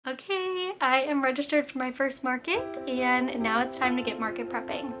Okay, I am registered for my first market and now it's time to get market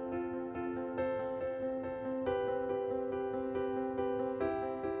prepping.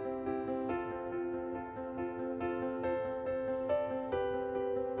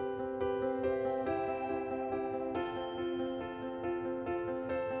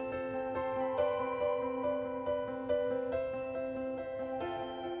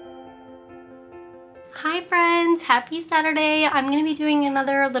 Hi friends, happy Saturday. I'm gonna be doing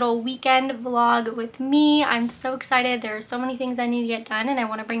another little weekend vlog with me. I'm so excited. There are so many things I need to get done and I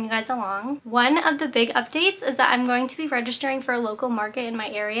want to bring you guys along. One of the big updates is that I'm going to be registering for a local market in my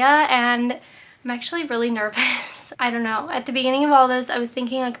area and I'm actually really nervous. I don't know. At the beginning of all this, I was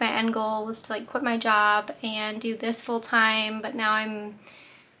thinking like my end goal was to like quit my job and do this full time, but now I'm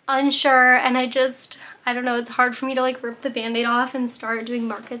unsure and I don't know, it's hard for me to like rip the band-aid off and start doing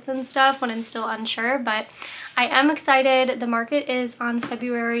markets and stuff when I'm still unsure, but I am excited. The market is on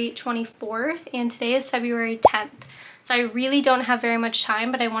February 24th and today is February 10th. So I really don't have very much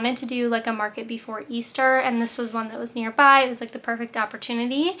time, but I wanted to do like a market before Easter and this was one that was nearby. It was like the perfect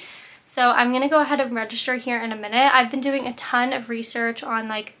opportunity. So I'm gonna go ahead and register here in a minute. I've been doing a ton of research on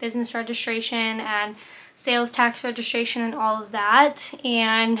like business registration and sales tax registration and all of that,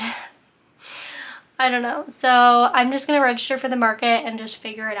 and I don't know. So I'm just gonna register for the market and just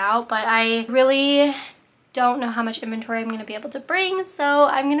figure it out, but I really don't know how much inventory I'm gonna be able to bring, so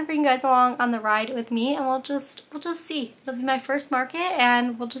I'm gonna bring you guys along on the ride with me and we'll just see. It'll be my first market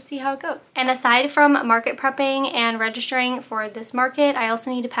and we'll just see how it goes. And aside from market prepping and registering for this market, I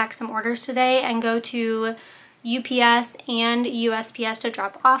also need to pack some orders today and go to UPS and USPS to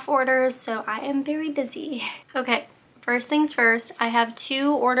drop off orders, so I am very busy. Okay, first things first, I have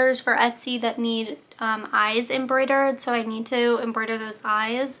 2 orders for Etsy that need eyes embroidered, so I need to embroider those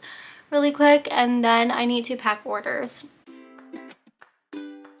eyes really quick and then I need to pack orders.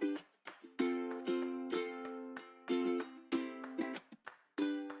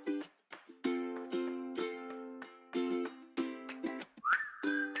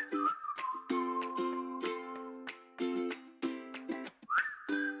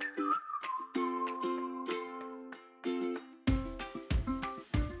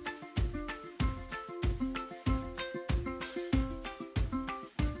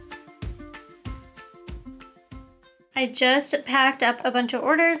 I just packed up a bunch of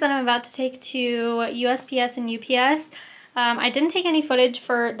orders that I'm about to take to USPS and UPS. I didn't take any footage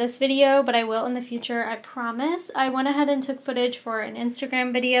for this video, but I will in the future, I promise. I went ahead and took footage for an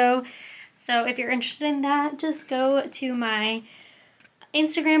Instagram video. So if you're interested in that, just go to my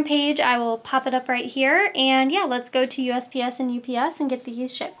Instagram page. I will pop it up right here. And yeah, let's go to USPS and UPS and get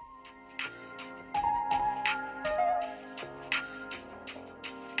these shipped.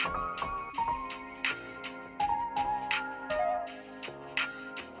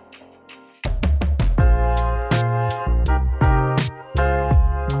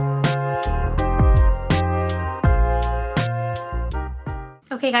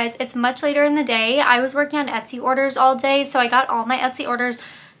 Okay guys, it's much later in the day. I was working on Etsy orders all day, so I got all my Etsy orders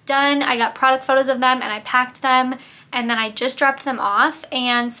done. I got product photos of them and I packed them and then I just dropped them off.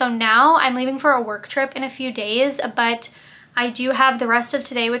 And so now I'm leaving for a work trip in a few days, but I do have the rest of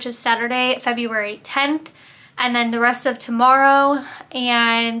today, which is Saturday, February 10th, and then the rest of tomorrow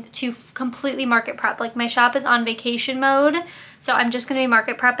and to completely market prep. Like my shop is on vacation mode, so I'm just gonna be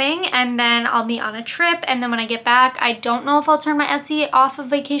market prepping and then I'll be on a trip, and then when I get back, I don't know if I'll turn my Etsy off of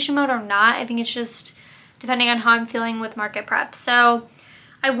vacation mode or not. I think it's just depending on how I'm feeling with market prep. So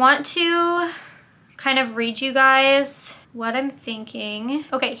I want to kind of read you guys what I'm thinking.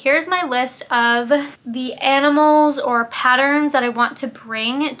 Okay, here's my list of the animals or patterns that I want to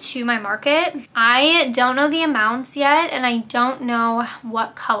bring to my market. I don't know the amounts yet and I don't know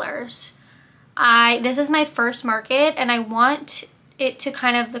what colors. This is my first market and I want it to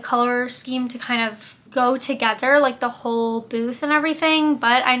kind of, the color scheme to kind of go together, like the whole booth and everything,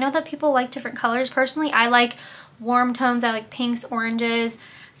 but I know that people like different colors. Personally, I like warm tones. I like pinks, oranges,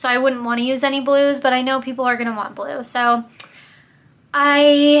 so I wouldn't want to use any blues, but I know people are going to want blue. So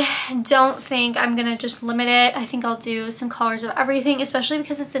I don't think I'm going to just limit it. I think I'll do some colors of everything, especially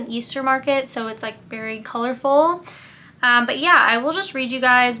because it's an Easter market, so it's like very colorful. But yeah, I will just read you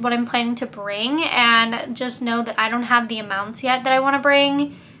guys what I'm planning to bring and just know that I don't have the amounts yet that I want to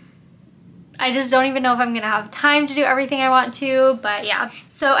bring. I just don't even know if I'm gonna have time to do everything I want to, but yeah.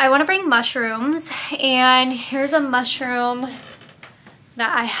 So I want to bring mushrooms, and here's a mushroom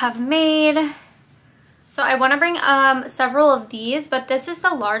that I have made. So I want to bring several of these, but this is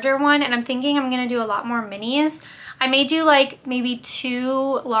the larger one and I'm thinking I'm gonna do a lot more minis. I may do like maybe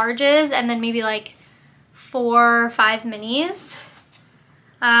 2 larges and then maybe like 4 or 5 minis.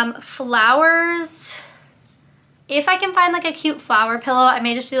 Flowers, if I can find like a cute flower pillow, I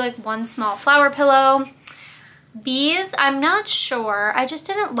may just do like one small flower pillow. Bees, I'm not sure. I just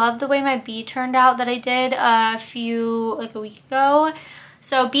didn't love the way my bee turned out that I did like a week ago.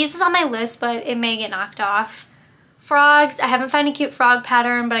 So bees is on my list, but it may get knocked off. Frogs, I haven't found a cute frog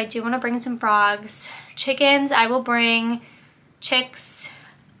pattern, but I do want to bring some frogs. Chickens, I will bring. Chicks,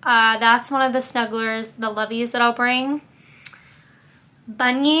 that's one of the snugglers, the Lovies that I'll bring.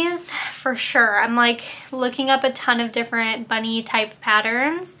 Bunnies, for sure. I'm like looking up a ton of different bunny type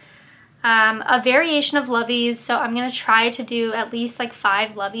patterns. A variation of Lovies, so I'm going to try to do at least like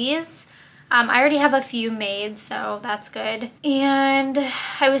 5 Lovies. I already have a few made, so that's good. And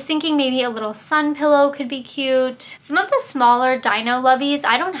I was thinking maybe a little sun pillow could be cute. Some of the smaller dino Lovies,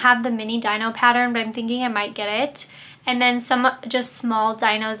 I don't have the mini dino pattern, but I'm thinking I might get it. And then some just small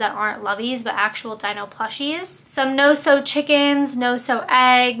dinos that aren't Lovies, but actual dino plushies. Some no-sew chickens, no-sew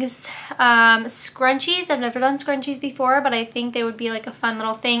eggs, scrunchies. I've never done scrunchies before, but I think they would be like a fun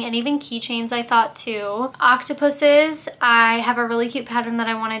little thing. And even keychains I thought too. Octopuses, I have a really cute pattern that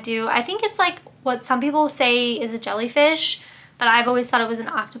I want to do. I think it's like what some people say is a jellyfish, but I've always thought it was an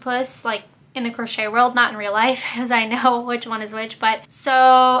octopus, like in the crochet world, not in real life, because I know which one is which. But so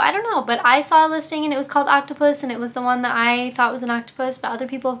I don't know, but I saw a listing and it was called octopus, and it was the one that I thought was an octopus, but other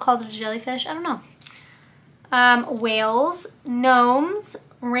people have called it a jellyfish. I don't know. Whales, gnomes,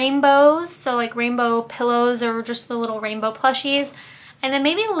 rainbows, so like rainbow pillows or just the little rainbow plushies, and then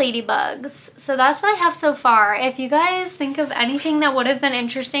maybe ladybugs. So that's what I have so far. If you guys think of anything that would have been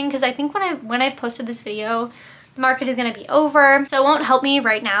interesting, because I think when I've posted this video, the market is going to be over, so it won't help me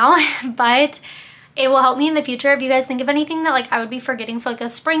right now, but it will help me in the future. If you guys think of anything that like I would be forgetting for like a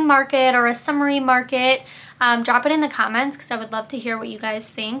spring market or a summery market, drop it in the comments, because I would love to hear what you guys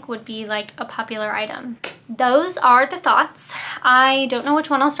think would be like a popular item. Those are the thoughts. I don't know which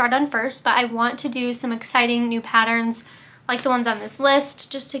one I'll start on first, but I want to do some exciting new patterns like the ones on this list,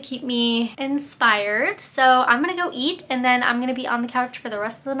 just to keep me inspired. So I'm gonna go eat, and then I'm gonna be on the couch for the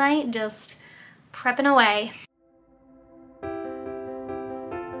rest of the night just prepping away.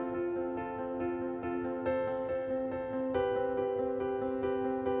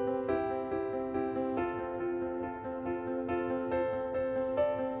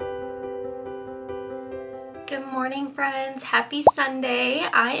 Good morning, friends. Happy Sunday.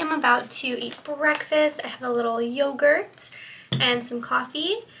 I am about to eat breakfast. I have a little yogurt and some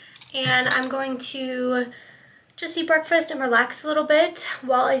coffee, and I'm going to just eat breakfast and relax a little bit.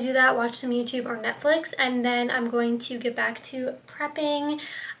 While I do that, watch some YouTube or Netflix, and then I'm going to get back to prepping.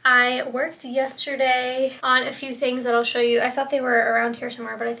 I worked yesterday on a few things that I'll show you. I thought they were around here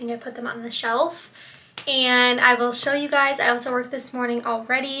somewhere, but I think I put them on the shelf. And I will show you guys. I also worked this morning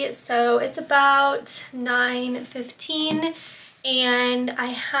already, so it's about 9:15, and I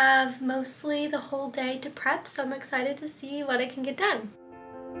have mostly the whole day to prep, so I'm excited to see what I can get done.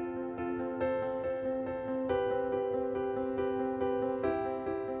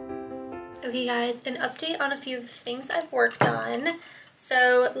 Okay guys, an update on a few of the things I've worked on.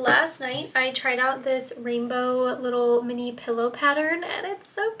 So last night I tried out this rainbow little mini pillow pattern, and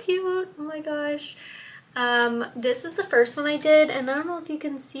it's so cute. Oh my gosh. This was the first one I did, and I don't know if you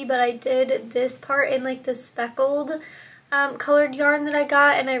can see, but I did this part in like the speckled colored yarn that I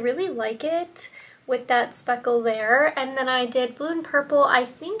got, and I really like it with that speckle there. And then I did blue and purple. I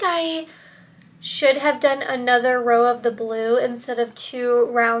think I should have done another row of the blue instead of 2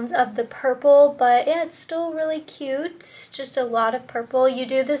 rounds of the purple, but yeah, it's still really cute. Just a lot of purple. You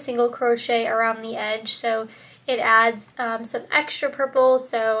do the single crochet around the edge, so it adds some extra purple,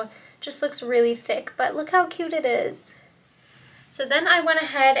 so just looks really thick, but look how cute it is. So then I went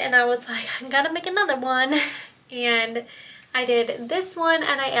ahead and I was like, I'm gonna make another one, and I did this one,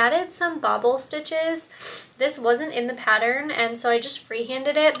 and I added some bobble stitches. This wasn't in the pattern, and so I just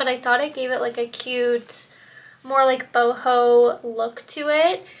freehanded it, but I thought it gave it like a cute, more like boho look to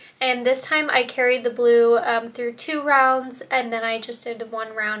it. And this time I carried the blue through 2 rounds, and then I just did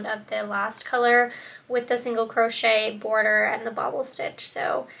 1 round of the last color with the single crochet border and the bobble stitch.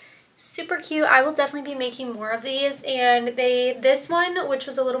 So super cute. I will definitely be making more of these. And this one, which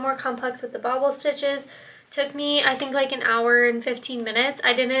was a little more complex with the bobble stitches, took me I think like 1 hour and 15 minutes.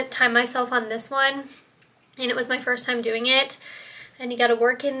 I didn't time myself on this one, and it was my first time doing it, and you gotta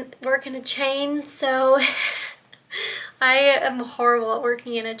work in a chain, so I am horrible at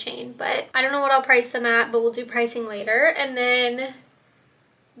working in a chain, but I don't know what I'll price them at, but we'll do pricing later. And then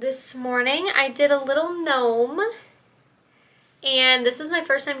this morning I did a little gnome, and this was my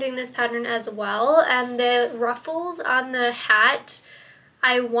first time doing this pattern as well, and the ruffles on the hat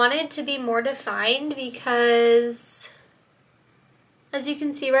I wanted to be more defined because As you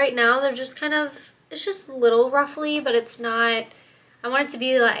can see right now, they're just kind of, it's just a little ruffly, but it's not, I want it to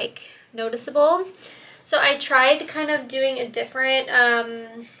be like noticeable. So I tried kind of doing a different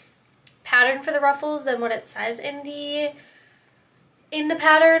pattern for the ruffles than what it says in the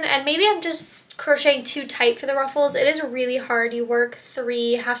pattern, and maybe I'm just crocheting too tight for the ruffles. It is really hard. You work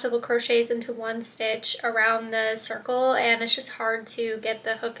 3 half double crochets into 1 stitch around the circle, and it's just hard to get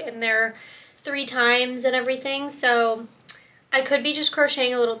the hook in there 3 times and everything. So I could be just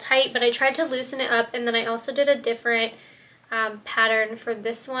crocheting a little tight, but I tried to loosen it up, and then I also did a different pattern for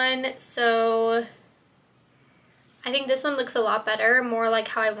this one. So I think this one looks a lot better, more like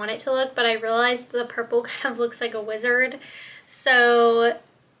how I want it to look, but I realized the purple kind of looks like a wizard. So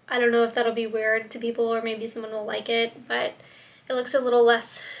I don't know if that'll be weird to people, or maybe someone will like it, but it looks a little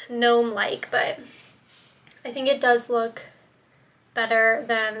less gnome-like, but I think it does look better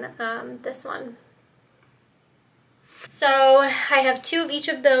than this one. So I have 2 of each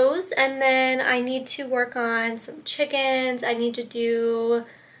of those, and then I need to work on some chickens. I need to do,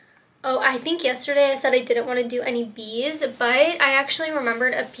 oh, I think yesterday I said I didn't want to do any bees, but I actually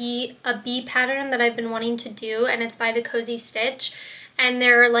remembered a bee pattern that I've been wanting to do, and it's by the Cosy Stitch, and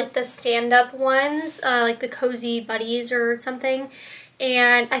they're like the stand-up ones, like the Cozy Buddies or something,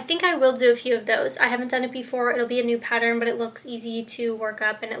 and I think I will do a few of those. I haven't done it before. It'll be a new pattern, but it looks easy to work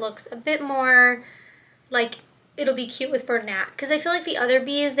up, and it looks a bit more like it'll be cute with Bernat, because I feel like the other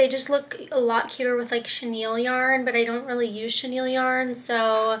bees, they just look a lot cuter with like chenille yarn, but I don't really use chenille yarn,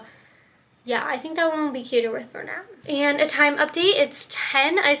 so yeah, I think that one will be cuter with Bernat. And a time update, it's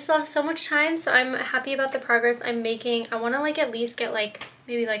 10. I still have so much time, so I'm happy about the progress I'm making. I want to like at least get like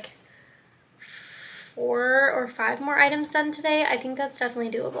maybe like 4 or 5 more items done today. I think that's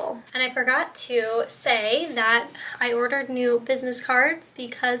definitely doable. And I forgot to say that I ordered new business cards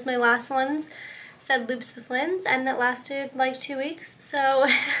because my last ones said Loops with Linz, and that lasted like 2 weeks. So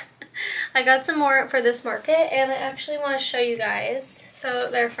I got some more for this market, and I actually want to show you guys.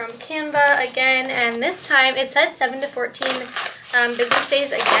 So they're from Canva again, and this time it said 7 to 14 business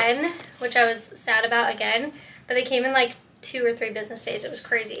days again, which I was sad about again, but they came in like 2 or 3 business days. It was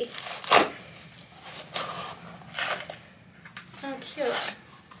crazy. Oh, cute.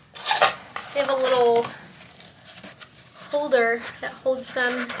 They have a little holder that holds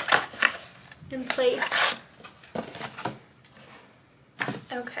them in place.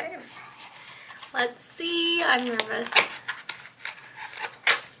 Okay, let's see. I'm nervous.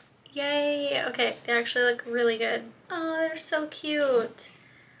 Yay. Okay, they actually look really good. Oh, they're so cute.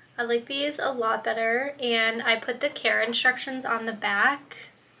 I like these a lot better, and I put the care instructions on the back,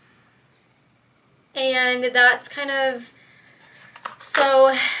 and that's kind of,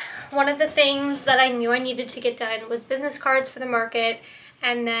 so one of the things that I knew I needed to get done was business cards for the market,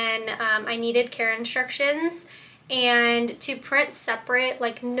 and then I needed care instructions, and to print separate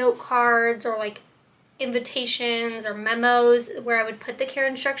like note cards or like invitations or memos where I would put the care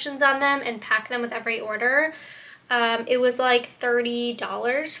instructions on them and pack them with every order. It was like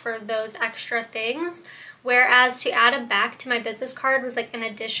 $30 for those extra things, whereas to add a back to my business card was like an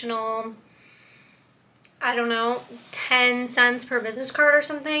additional, I don't know, 10 cents per business card or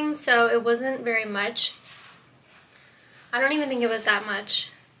something, so it wasn't very much. I don't even think it was that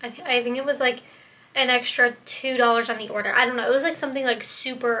much. I think it was like an extra $2 on the order. I don't know. It was like something like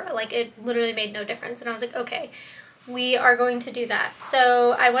super, like it literally made no difference. And I was like, okay, we are going to do that.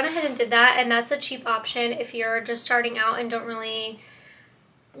 So I went ahead and did that, and that's a cheap option if you're just starting out and don't really,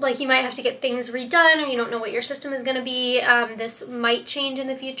 like, you might have to get things redone or you don't know what your system is going to be. This might change in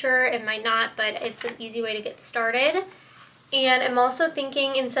the future. It might not, but it's an easy way to get started. And I'm also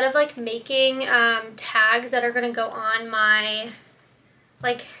thinking, instead of like making tags that are going to go on my,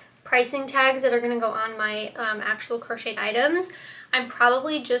 like pricing tags that are going to go on my actual crocheted items, I'm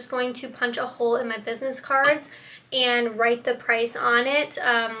probably just going to punch a hole in my business cards and write the price on it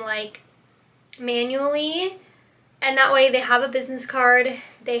like manually. And that way they have a business card,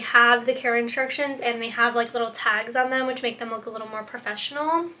 they have the care instructions, and they have like little tags on them, which make them look a little more professional,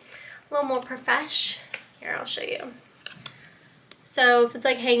 a little more profesh. Here, I'll show you. So if it's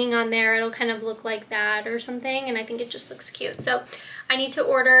like hanging on there, it'll kind of look like that or something, and I think it just looks cute. So I need to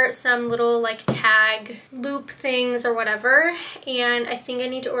order some little like tag loop things or whatever, and I think I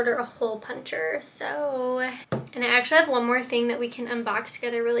need to order a hole puncher. So, and I actually have one more thing that we can unbox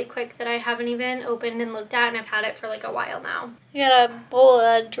together really quick that I haven't even opened and looked at, and I've had it for like a while now. I got a bowl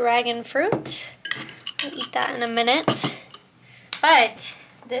of dragon fruit. I'll eat that in a minute. But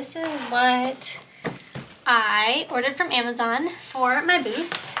this is what I ordered from Amazon for my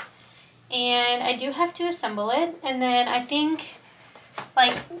booth, and I do have to assemble it, and then I think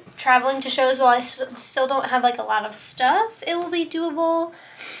like traveling to shows while I still don't have like a lot of stuff, it will be doable.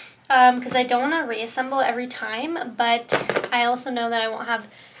 Because I don't want to reassemble every time, but I also know that I won't have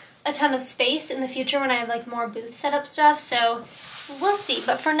a ton of space in the future when I have like more booth setup stuff, so we'll see.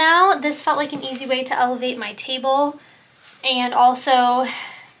 But for now, this felt like an easy way to elevate my table and also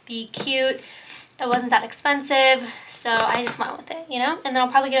be cute. It wasn't that expensive, so I just went with it, you know? And then I'll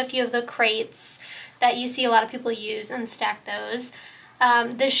probably get a few of the crates that you see a lot of people use and stack those.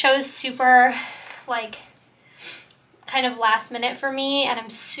 This show is super like kind of last minute for me, and I'm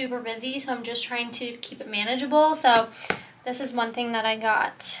super busy, so I'm just trying to keep it manageable. So this is one thing that I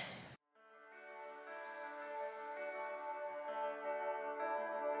got.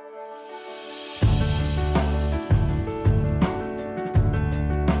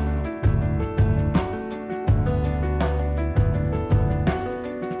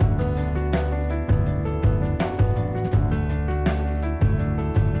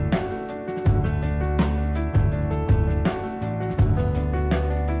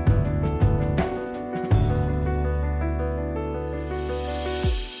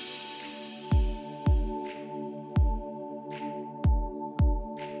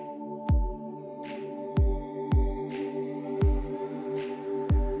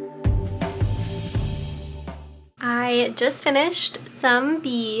 I just finished some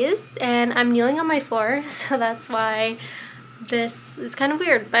bees and I'm kneeling on my floor, so that's why this is kind of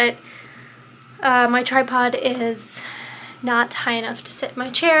weird, but my tripod is not high enough to sit in my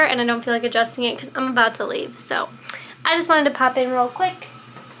chair and I don't feel like adjusting it because I'm about to leave. So I just wanted to pop in real quick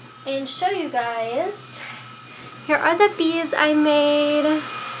and show you guys. Here are the bees I made.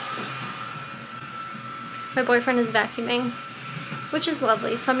 My boyfriend is vacuuming, which is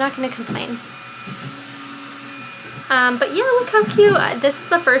lovely, so I'm not going to complain. But yeah, look how cute. This is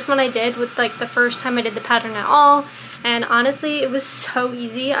the first one I did with like the first time I did the pattern at all. And honestly, it was so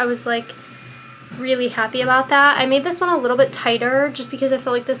easy. I was like really happy about that. I made this one a little bit tighter just because I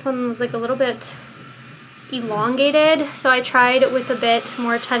felt like this one was like a little bit elongated. So I tried with a bit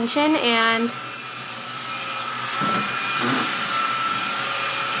more tension and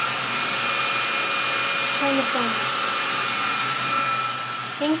trying to film.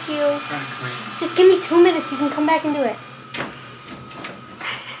 Thank you. Just give me 2 minutes, you can come back and do it.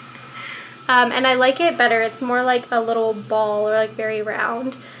 And I like it better. It's more like a little ball or like very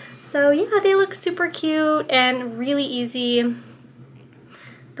round. So yeah, they look super cute and really easy.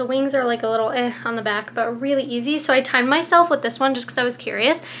 The wings are like a little on the back, but really easy. So I timed myself with this one just because I was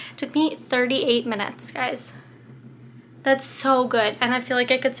curious. It took me 38 minutes, guys. That's so good. And I feel like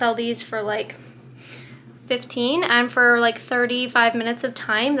I could sell these for like 15, and for like 35 minutes of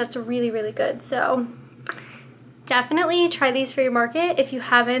time, that's really, really good. So definitely try these for your market if you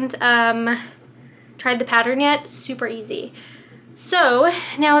haven't tried the pattern yet. Super easy. So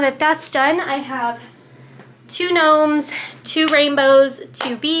now that that's done, I have 2 gnomes, 2 rainbows,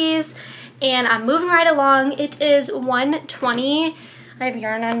 2 bees, and I'm moving right along. It is 1:20. I have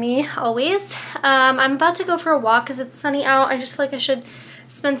yarn on me always. I'm about to go for a walk because it's sunny out. I just feel like I should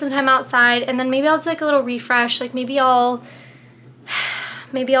spend some time outside, and then maybe I'll do like a little refresh. Like maybe I'll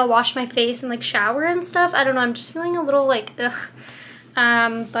wash my face and like shower and stuff. I don't know, I'm just feeling a little like ugh.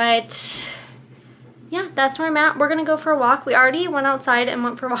 But yeah, that's where I'm at. We're gonna go for a walk. We already went outside and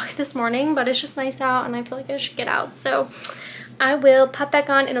went for a walk this morning, but it's just nice out and I feel like I should get out. So I will pop back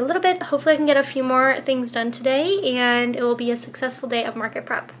on in a little bit. Hopefully I can get a few more things done today and it will be a successful day of market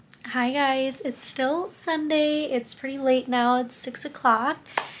prep. Hi guys, it's still Sunday. It's pretty late now. It's 6 o'clock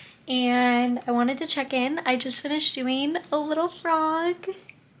and I wanted to check in. I just finished doing a little frog.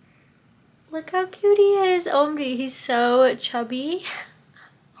 Look how cute he is. OMG, he's so chubby.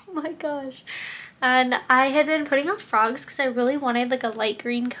 Oh my gosh. And I had been putting off frogs because I really wanted like a light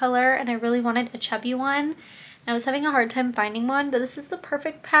green color and I really wanted a chubby one. And I was having a hard time finding one, but this is the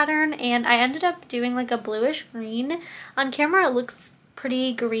perfect pattern and I ended up doing like a bluish green. On camera it looks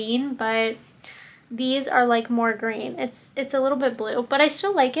pretty green, but these are like more green. It's a little bit blue, but I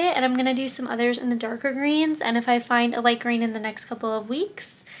still like it, and I'm gonna do some others in the darker greens, and if I find a light green in the next couple of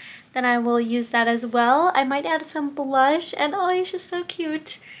weeks, then I will use that as well. I might add some blush, and oh, it's just so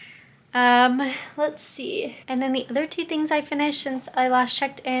cute. Let's see. And then the other 2 things I finished since I last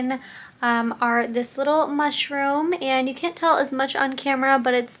checked in are this little mushroom, and you can't tell as much on camera,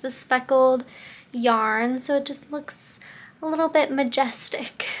 but it's the speckled yarn, so it just looks a little bit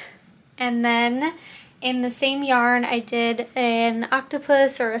majestic. And then in the same yarn I did an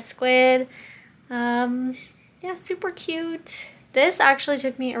octopus or a squid. Yeah, super cute. This actually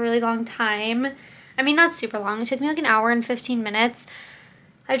took me a really long time. I mean, not super long. It took me like an hour and 15 minutes.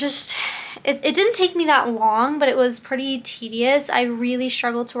 it didn't take me that long, but it was pretty tedious. I really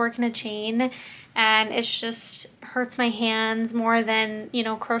struggled to work in a chain, and it's just hurts my hands more than, you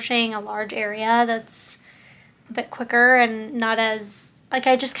know, crocheting a large area that's a bit quicker and not as, like,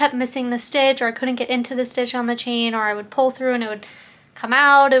 I just kept missing the stitch, or I couldn't get into the stitch on the chain, or I would pull through and it would come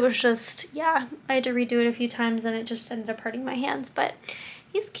out. It was just, yeah, I had to redo it a few times and it just ended up hurting my hands, but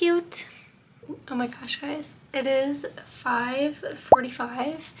he's cute. Oh my gosh, guys, it is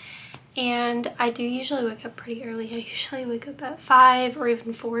 5:45 and I do usually wake up pretty early. I usually wake up at 5 or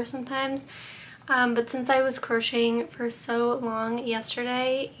even 4 sometimes. But since I was crocheting for so long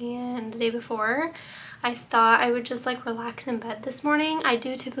yesterday and the day before, I thought I would just like relax in bed this morning. I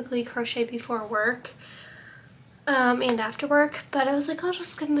do typically crochet before work and after work, but I was like, I'll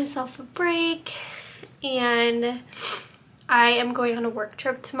just give myself a break. And I am going on a work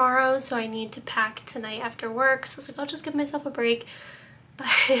trip tomorrow, so I need to pack tonight after work. So I was like, I'll just give myself a break. But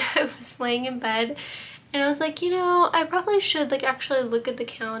I was laying in bed and I was like, you know, I probably should like actually look at the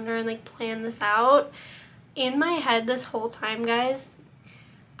calendar and like plan this out. In my head this whole time, guys,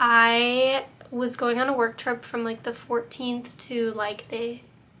 I was going on a work trip from like the 14th to like the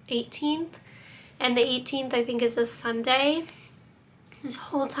 18th. And the 18th I think is a Sunday. This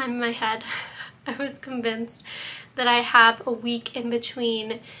whole time in my head, I was convinced that I have a week in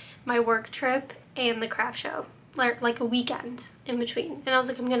between my work trip and the craft show. Like a weekend in between. And I was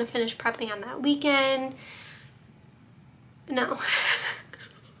like, I'm gonna finish prepping on that weekend. No.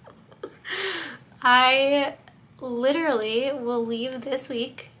 I literally will leave this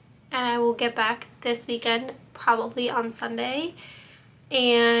week and I will get back this weekend, probably on Sunday.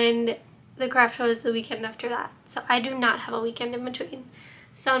 And the craft show is the weekend after that. So I do not have a weekend in between.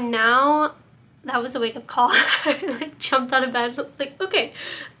 So now, that was a wake-up call. I like jumped out of bed and I was like, okay,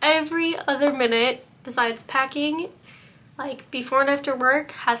 every other minute besides packing, like before and after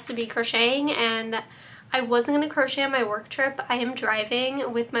work, has to be crocheting. And I wasn't going to crochet on my work trip. I am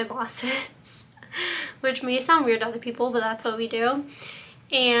driving with my bosses, which may sound weird to other people, but that's what we do.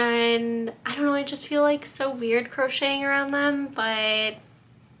 And I don't know, I just feel like so weird crocheting around them, but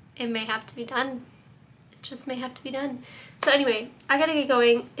it may have to be done. It just may have to be done. So anyway, I gotta get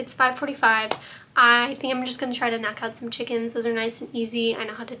going. It's 5:45. I think I'm just gonna try to knock out some chickens. Those are nice and easy. I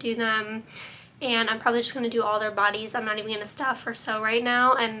know how to do them. And I'm probably just gonna do all their bodies. I'm not even gonna stuff or sew right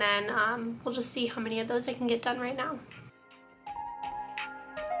now. And then we'll just see how many of those I can get done right now.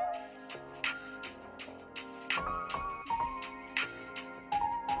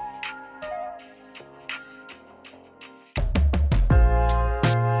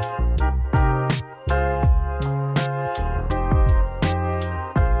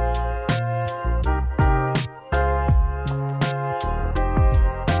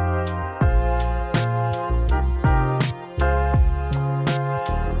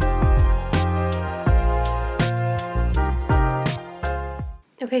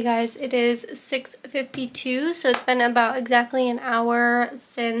 Okay guys, it is 6:52, so it's been about exactly an hour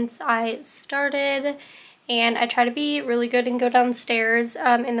since I started, and I try to be really good and go downstairs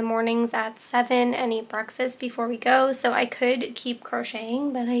in the mornings at 7 and eat breakfast before we go, so I could keep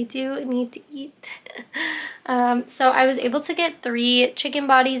crocheting, but I do need to eat. So I was able to get 3 chicken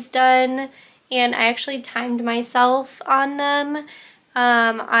bodies done, and I actually timed myself on them.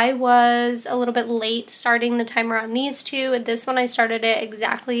 I was a little bit late starting the timer on these 2. This one I started it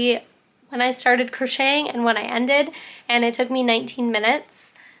exactly when I started crocheting and when I ended, and it took me 19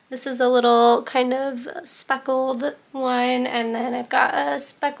 minutes. This is a little kind of speckled one, and then I've got a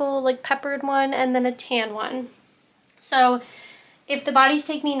speckled like peppered one, and then a tan one. So if the bodies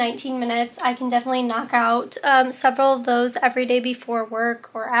take me 19 minutes, I can definitely knock out several of those every day before work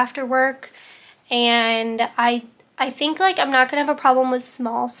or after work. And I think like I'm not gonna have a problem with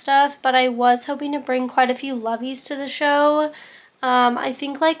small stuff, but I was hoping to bring quite a few Lovies to the show. I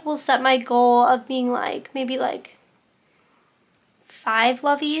think like we'll set my goal of being like maybe like 5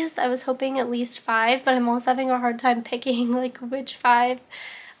 Lovies. I was hoping at least 5, but I'm also having a hard time picking like which 5.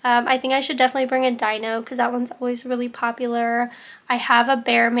 I think I should definitely bring a dino because that one's always really popular. I have a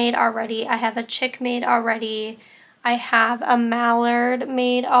bear made already. I have a chick made already. I have a mallard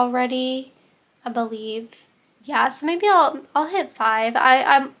made already, I believe. Yeah, so maybe I'll hit 5.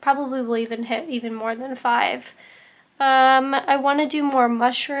 I probably will even hit even more than 5. I want to do more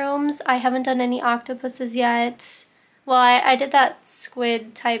mushrooms. I haven't done any octopuses yet. Well, I did that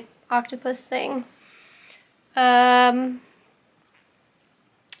squid type octopus thing.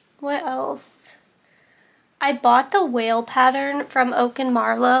 What else? I bought the whale pattern from Oak and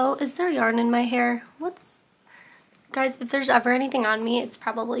Marlow. Is there yarn in my hair? Guys, if there's ever anything on me, it's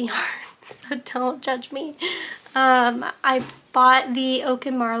probably yarn. So don't judge me. I bought the Oak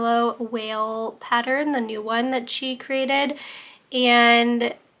and Marlow whale pattern, the new one that she created,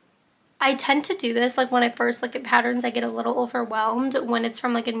 and I tend to do this, like when I first look at patterns, I get a little overwhelmed when it's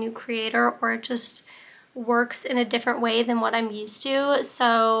from like a new creator or it just works in a different way than what I'm used to.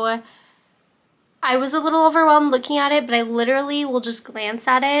 So I was a little overwhelmed looking at it, but I literally will just glance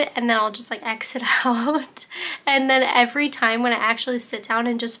at it and then I'll just like exit out. And then every time when I actually sit down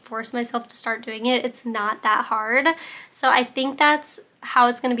and just force myself to start doing it, it's not that hard. So I think that's how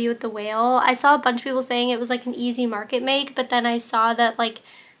it's going to be with the whale. I saw a bunch of people saying it was like an easy market make, but then I saw that like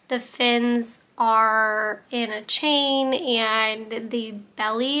the fins are in a chain and the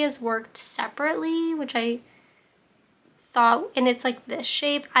belly is worked separately, which I thought, and it's like this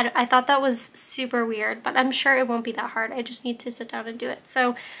shape. I thought that was super weird, but I'm sure it won't be that hard. I just need to sit down and do it.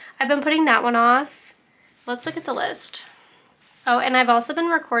 So I've been putting that one off. Let's look at the list. Oh, and I've also been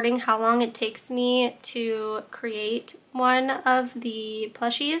recording how long it takes me to create one of the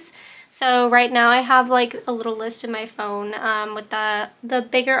plushies. So right now I have like a little list in my phone with the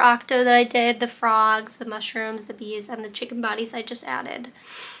bigger octo that I did, the frogs, the mushrooms, the bees, and the chicken bodies I just added.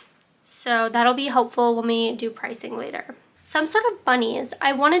 So that'll be helpful when we do pricing later. Some sort of bunnies.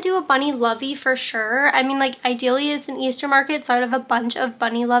 I want to do a bunny lovey for sure. I mean, like ideally it's an Easter market, so I'd have a bunch of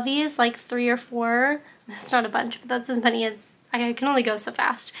bunny loveys, like 3 or 4. That's not a bunch, but that's as many as I can only go so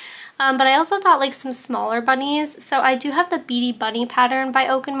fast. But I also thought like some smaller bunnies. So I do have the Beattie bunny pattern by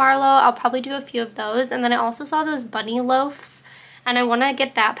Oak and Marlow. I'll probably do a few of those. And then I also saw those bunny loafs, and I want to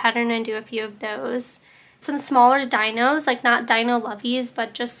get that pattern and do a few of those. Some smaller dinos, like not dino loveys,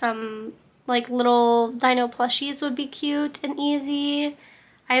 but just some like little dino plushies would be cute and easy.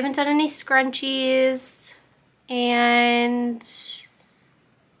 I haven't done any scrunchies, and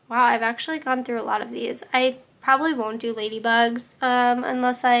wow, I've actually gone through a lot of these. I probably won't do ladybugs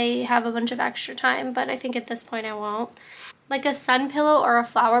unless I have a bunch of extra time, but I think at this point I won't. Like a sun pillow or a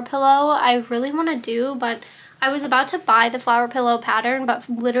flower pillow, I really want to do, but I was about to buy the flower pillow pattern, but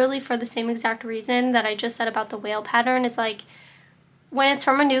literally for the same exact reason that I just said about the whale pattern. It's like when it's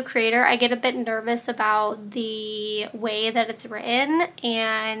from a new creator, I get a bit nervous about the way that it's written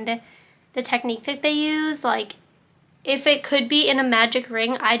and the technique that they use. Like if it could be in a magic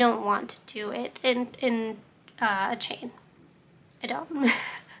ring, I don't want to do it in a chain. I don't.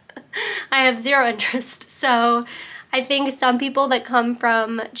 I have zero interest. So I think some people that come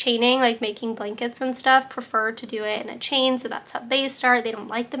from chaining, like making blankets and stuff, prefer to do it in a chain, so that's how they start. They don't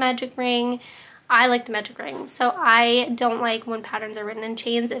like the magic ring. I like the magic ring. So I don't like when patterns are written in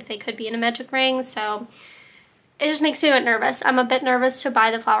chains if they could be in a magic ring. So it just makes me a bit nervous. I'm a bit nervous to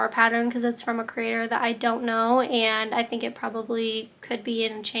buy the flower pattern because it's from a creator that I don't know, and I think it probably could be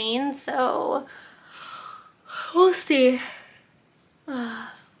in a chain. So we'll see.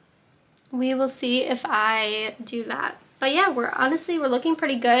 We will see if I do that. But yeah, we're looking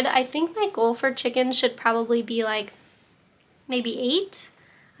pretty good. I think my goal for chickens should probably be like maybe 8.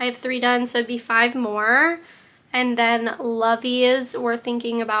 I have 3 done, so it'd be 5 more. And then Lovies, we're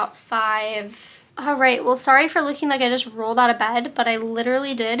thinking about 5. All right, well, sorry for looking like I just rolled out of bed, but I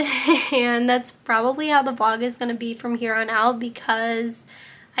literally did. And that's probably how the vlog is gonna be from here on out because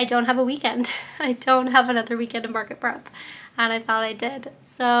I don't have a weekend. I don't have another weekend of market prep, and I thought I did.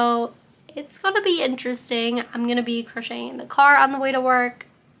 So it's gonna be interesting. I'm gonna be crocheting in the car on the way to work.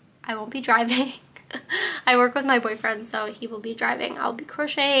 I won't be driving. I work with my boyfriend, so he will be driving. I'll be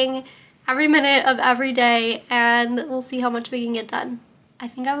crocheting every minute of every day, and we'll see how much we can get done. I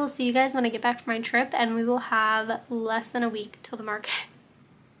think I will see you guys when I get back from my trip, and we will have less than a week till the market.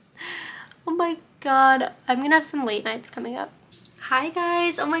 Oh my god, I'm gonna have some late nights coming up. Hi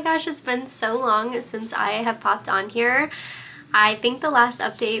guys, oh my gosh, it's been so long since I have popped on here. I think the last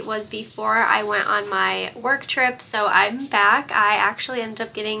update was before I went on my work trip, so I'm back. I actually ended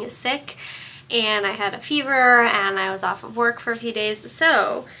up getting sick and I had a fever and I was off of work for a few days,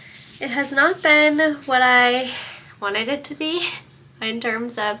 so it has not been what I wanted it to be in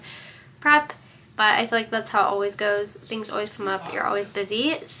terms of prep, but I feel like that's how it always goes. Things always come up, you're always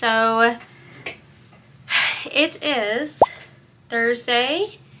busy. So it is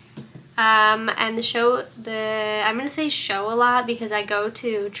Thursday, and I'm gonna say show a lot because I go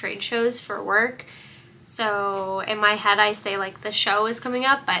to trade shows for work. So in my head I say like the show is coming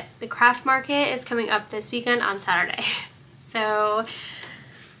up, but the craft market is coming up this weekend on Saturday. So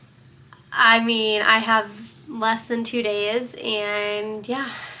I mean, I have less than 2 days, and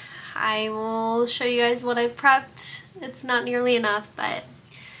yeah, I will show you guys what I've prepped. It's not nearly enough, but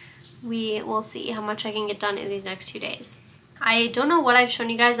we will see how much I can get done in these next 2 days. I don't know what I've shown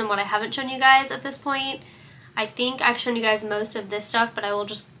you guys and what I haven't shown you guys at this point. I think I've shown you guys most of this stuff, but I will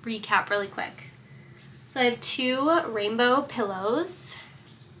just recap really quick. So I have 2 rainbow pillows.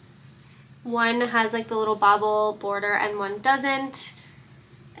 One has like the little bobble border and one doesn't.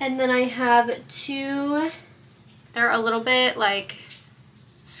 And then I have 2, they're a little bit like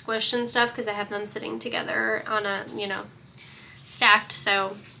squished and stuff because I have them sitting together on a, you know, stacked,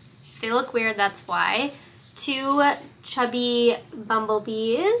 so if they look weird, that's why. 2 chubby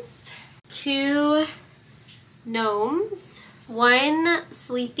bumblebees, 2 gnomes, 1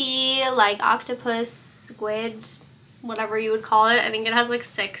 sleepy like octopus, squid, whatever you would call it. I think it has like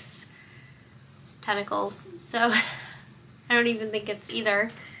 6 tentacles, so I don't even think it's either.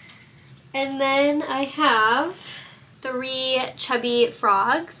 And then I have 3 chubby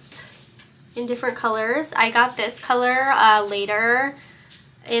frogs in different colors. I got this color later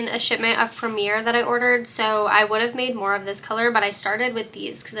in a shipment of Premier that I ordered, so I would have made more of this color, but I started with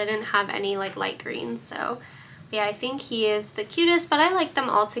these because I didn't have any like light green. So yeah, I think he is the cutest, but I like them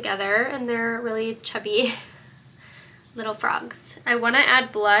all together and they're really chubby little frogs. I want to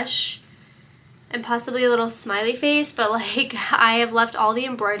add blush and possibly a little smiley face, but like I have left all the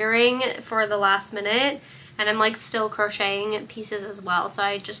embroidering for the last minute and I'm like still crocheting pieces as well, so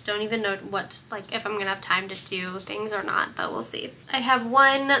I just don't even know what, like if I'm gonna have time to do things or not, but we'll see. I have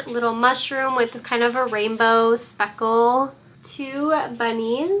 1 little mushroom with kind of a rainbow speckle, 2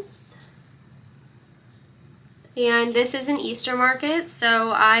 bunnies, and this is an Easter market,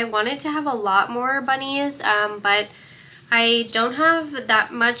 so I wanted to have a lot more bunnies, but I don't have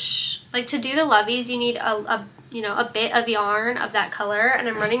that much. Like to do the Lovies, you need a you know, a bit of yarn of that color, and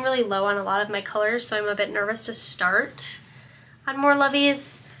I'm running really low on a lot of my colors, so I'm a bit nervous to start on more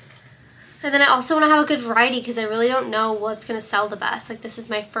Lovies. And then I also want to have a good variety because I really don't know what's going to sell the best. Like this is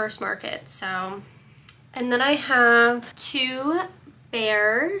my first market, so. And then I have 2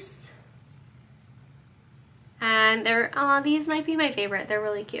 bears, and they're, oh, these might be my favorite. They're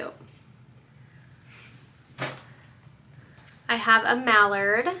really cute. I have a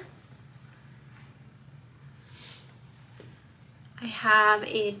mallard. I have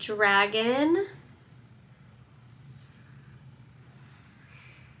a dragon.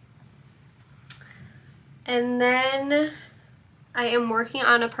 And then I am working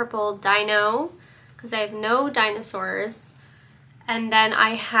on a purple dino because I have no dinosaurs. And then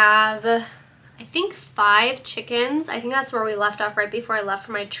I have, I think 5 chickens. I think that's where we left off right before I left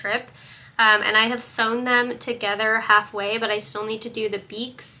for my trip. And I have sewn them together halfway, but I still need to do the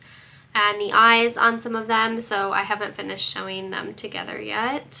beaks and the eyes on some of them, so I haven't finished sewing them together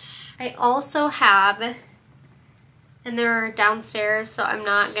yet. I also have, and they're downstairs, so I'm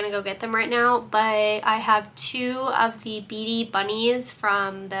not gonna go get them right now, but I have 2 of the Beattie bunnies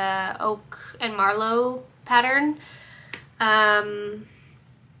from the Oak and Marlow pattern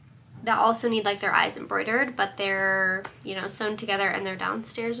that also need like their eyes embroidered, but they're, you know, sewn together and they're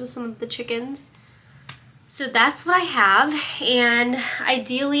downstairs with some of the chickens. So that's what I have, and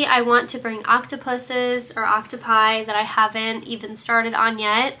ideally I want to bring octopuses or octopi that I haven't even started on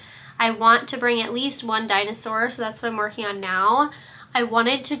yet. I want to bring at least 1 dinosaur, so that's what I'm working on now. I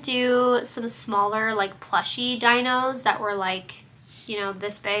wanted to do some smaller like plushie dinos that were like, you know,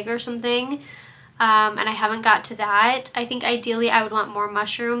 this big or something, and I haven't got to that. I think ideally I would want more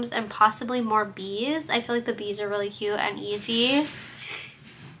mushrooms and possibly more bees. I feel like the bees are really cute and easy.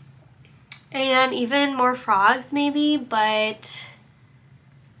 And even more frogs maybe, but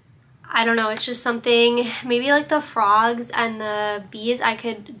I don't know, it's just something, maybe like the frogs and the bees I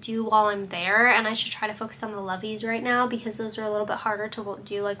could do while I'm there, and I should try to focus on the Lovies right now because those are a little bit harder to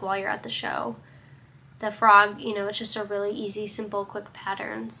do like while you're at the show. The frog, you know, it's just a really easy, simple, quick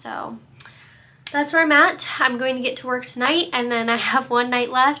pattern, so that's where I'm at. I'm going to get to work tonight, and then I have 1 night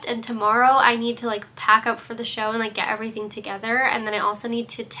left, and tomorrow I need to like pack up for the show and like get everything together, and then I also need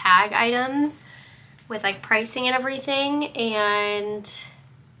to tag items with like pricing and everything, and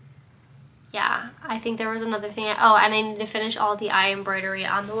yeah, I think there was another thing. Oh, and I need to finish all the eye embroidery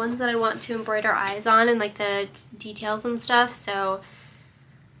on the ones that I want to embroider eyes on and like the details and stuff, so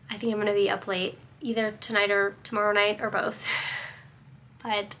I think I'm gonna be up late either tonight or tomorrow night or both.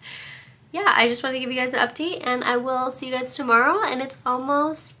 But yeah, I just wanted to give you guys an update, and I will see you guys tomorrow, and it's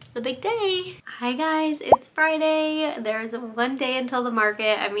almost the big day. Hi guys, it's Friday. There's 1 day until the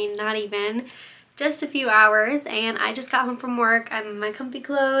market. I mean, not even, just a few hours, and I just got home from work. I'm in my comfy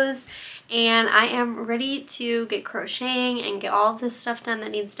clothes, and I am ready to get crocheting and get all of this stuff done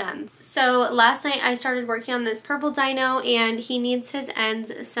that needs done. So last night I started working on this purple dino, and he needs his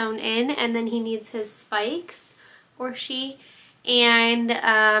ends sewn in, and then he needs his spikes, or she. And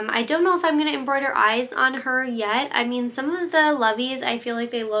I don't know if I'm going to embroider eyes on her yet. I mean, some of the Lovies, I feel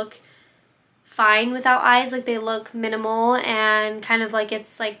like they look fine without eyes. Like they look minimal and kind of like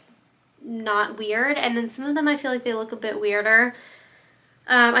it's like not weird, and then some of them I feel like they look a bit weirder.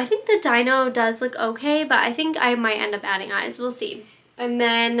 I think the dino does look okay, but I think I might end up adding eyes. We'll see. And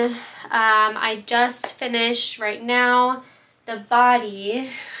then I just finished right now the body.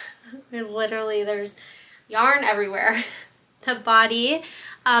 Literally, there's yarn everywhere. The body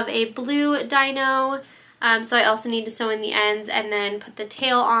of a blue dino. So I also need to sew in the ends and then put the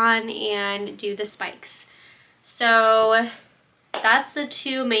tail on and do the spikes. So that's the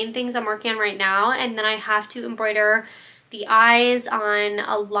two main things I'm working on right now. And then I have to embroider the eyes on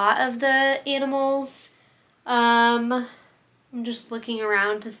a lot of the animals. I'm just looking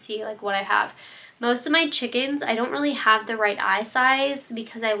around to see like what I have. Most of my chickens, I don't really have the right eye size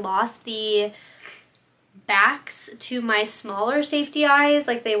because I lost the backs to my smaller safety eyes.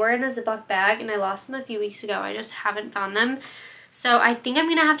 Like they were in a Ziploc bag and I lost them a few weeks ago. I just haven't found them. So I think I'm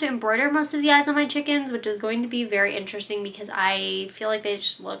gonna have to embroider most of the eyes on my chickens, which is going to be very interesting because I feel like they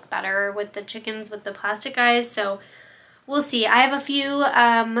just look better with the chickens with the plastic eyes. So we'll see. I have a few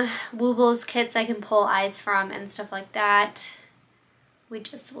Woobles kits I can pull eyes from and stuff like that. We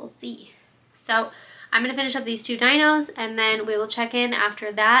just will see. So I'm going to finish up these two dinos and then we will check in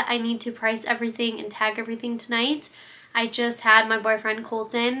after that. I need to price everything and tag everything tonight. I just had my boyfriend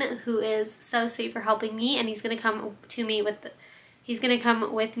Colton, who is so sweet for helping me, and he's going to come to me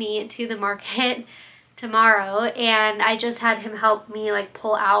with me to the market tomorrow, and I just had him help me like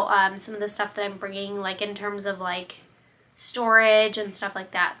pull out some of the stuff that I'm bringing, like in terms of like storage and stuff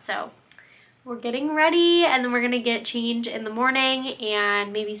like that. So we're getting ready and then we're gonna get change in the morning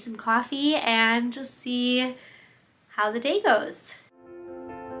and maybe some coffee and just see how the day goes.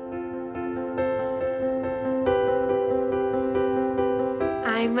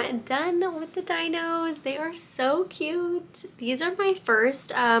 I'm done with the dinos. They are so cute. These are my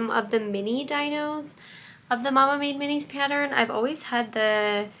first of the mini dinos of the Mama Made Minis pattern. I've always had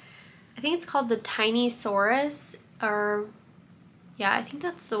the, I think it's called the Tiny Saurus, or yeah, I think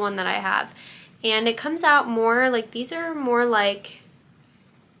that's the one that I have. And it comes out more, like these are more like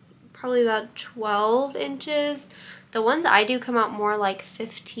probably about 12 inches. The ones I do come out more like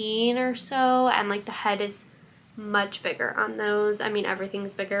 15 or so, and like the head is much bigger on those. I mean,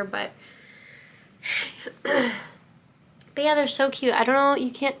 everything's bigger, but yeah, they're so cute. I don't know,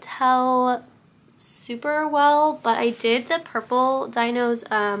 you can't tell super well, but I did the purple dinos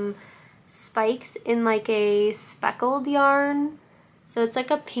spikes in like a speckled yarn. So it's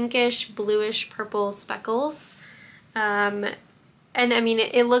like a pinkish, bluish, purple speckles. And I mean,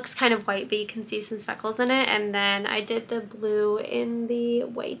 it looks kind of white, but you can see some speckles in it. And then I did the blue in the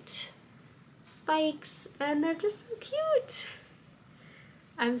white spikes, and they're just so cute.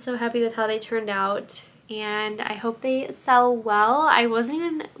 I'm so happy with how they turned out, and I hope they sell well. I wasn't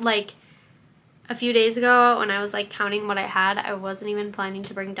even, like, a few days ago when I was like counting what I had, I wasn't even planning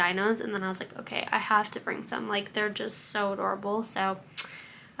to bring dinos, and then I was like, okay, I have to bring some. Like, they're just so adorable. So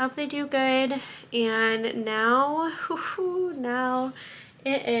I hope they do good. And now now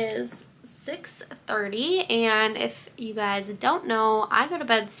it is 6:30, and if you guys don't know, I go to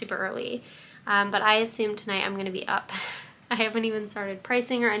bed super early, but I assume tonight I'm gonna be up. I haven't even started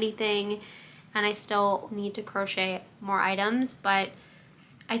pricing or anything, and I still need to crochet more items, but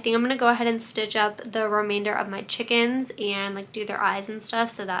I think I'm gonna go ahead and stitch up the remainder of my chickens and like do their eyes and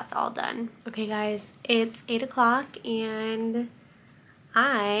stuff, so that's all done. Okay guys, it's 8 o'clock and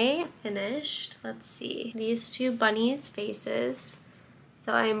I finished, let's see, these two bunnies' faces.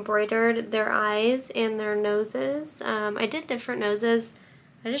 So I embroidered their eyes and their noses. I did different noses.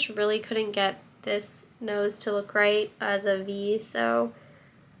 I just really couldn't get this nose to look right as a V, so,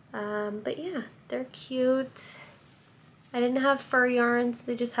 but yeah, they're cute. I didn't have fur yarns,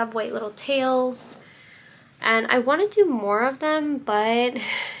 they just have white little tails. And I want to do more of them, but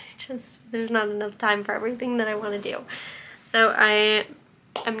just there's not enough time for everything that I want to do. So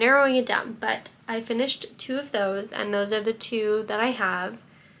I'm narrowing it down, but I finished 2 of those, and those are the 2 that I have.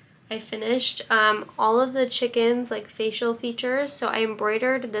 I finished all of the chickens, like facial features, so I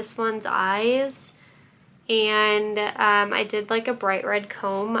embroidered this one's eyes, and I did like a bright red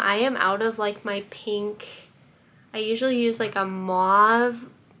comb. I am out of like my pink. I usually use like a mauve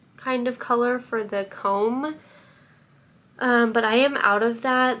kind of color for the comb, but I am out of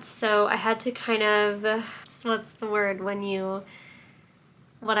that, so I had to kind of, what's the word when you,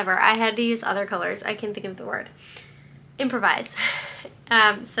 whatever, I had to use other colors. I can't think of the word. Improvise.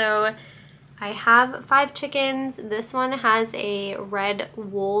 So I have 5 chickens. This one has a red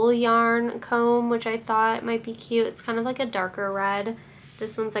wool yarn comb, which I thought might be cute. It's kind of like a darker red.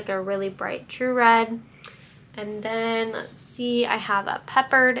 This one's like a really bright true red. And then, let's see, I have a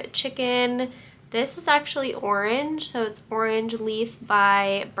peppered chicken. This is actually orange, so it's Orange Leaf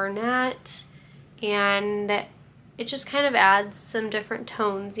by Bernat, and it just kind of adds some different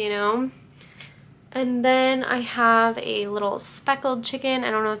tones, you know? And then I have a little speckled chicken.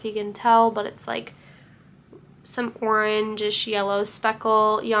 I don't know if you can tell, but it's like some orangish yellow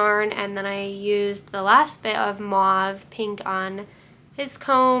speckle yarn, and then I used the last bit of mauve pink on his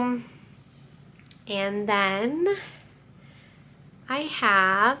comb. And then I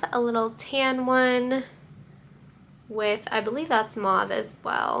have a little tan one with, I believe that's mauve as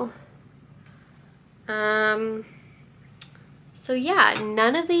well. So yeah,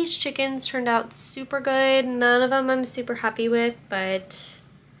 none of these chickens turned out super good. None of them I'm super happy with, but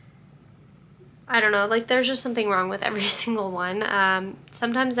I don't know, like there's just something wrong with every single one.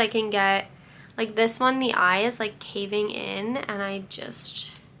 Sometimes I can get, like this one, the eye is like caving in, and I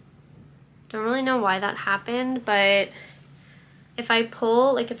just don't really know why that happened, but if I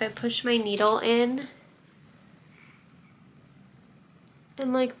pull, like if I push my needle in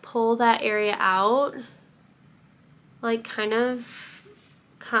and like pull that area out, like kind of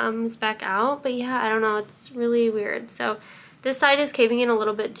comes back out. But yeah, I don't know, it's really weird. So this side is caving in a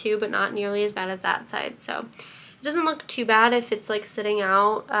little bit too, but not nearly as bad as that side. So it doesn't look too bad if it's like sitting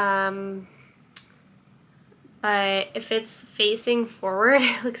out. But if it's facing forward,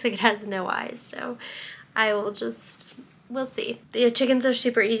 it looks like it has no eyes. So I will just, we'll see. The chickens are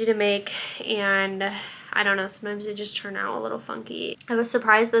super easy to make, and I don't know, sometimes they just turn out a little funky. I was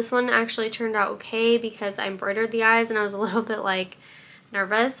surprised this one actually turned out okay because I embroidered the eyes and I was a little bit like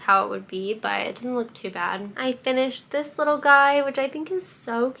nervous how it would be, but it doesn't look too bad. I finished this little guy, which I think is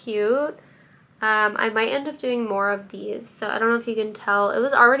so cute. I might end up doing more of these, so I don't know if you can tell. It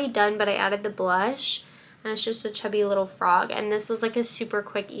was already done, but I added the blush, and it's just a chubby little frog, and this was like a super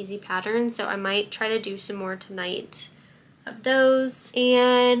quick, easy pattern, so I might try to do some more tonight of those.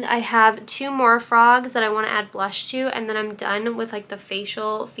 And I have 2 more frogs that I want to add blush to, and then I'm done with like the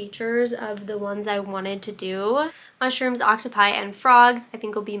facial features of the ones I wanted to do. Mushrooms, octopi, and frogs I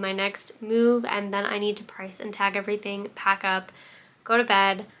think will be my next move, and then I need to price and tag everything, pack up, go to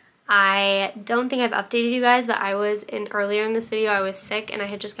bed. I don't think I've updated you guys, but I was earlier in this video, I was sick and I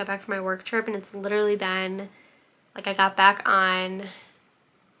had just got back from my work trip, and it's literally been, like I got back on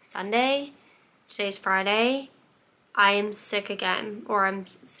Sunday, today's Friday, I am sick again, or I'm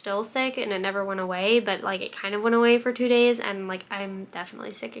still sick, and it never went away, but like it kind of went away for 2 days, and like I'm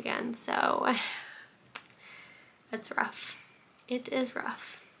definitely sick again, so it's rough. It is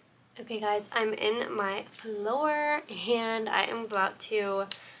rough. Okay guys, I'm in my floor and I am about to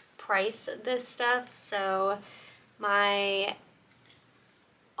price this stuff. So my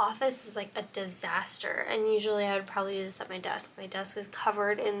office is like a disaster, and usually I would probably do this at my desk. My desk is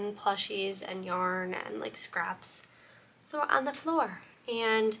covered in plushies and yarn and like scraps. So we're on the floor,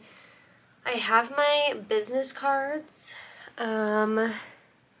 and I have my business cards. Yeah,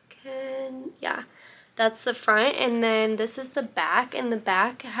 that's the front, and then this is the back, and the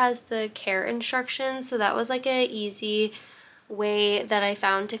back has the care instructions. So that was like a easy way that I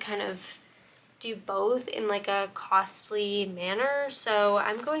found to kind of do both in like a costly manner. So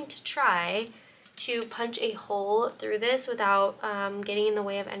I'm going to try to punch a hole through this without getting in the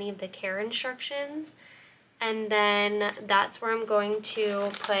way of any of the care instructions, and then that's where I'm going to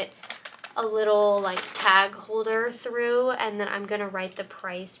put a little like tag holder through, and then I'm gonna write the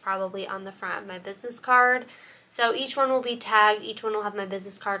price probably on the front of my business card. So each one will be tagged, each one will have my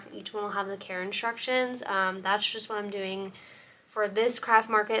business card, each one will have the care instructions. That's just what I'm doing for this craft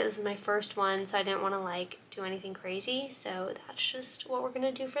market. This is my first one, so I didn't want to like do anything crazy, so that's just what we're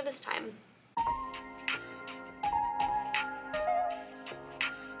gonna do for this time.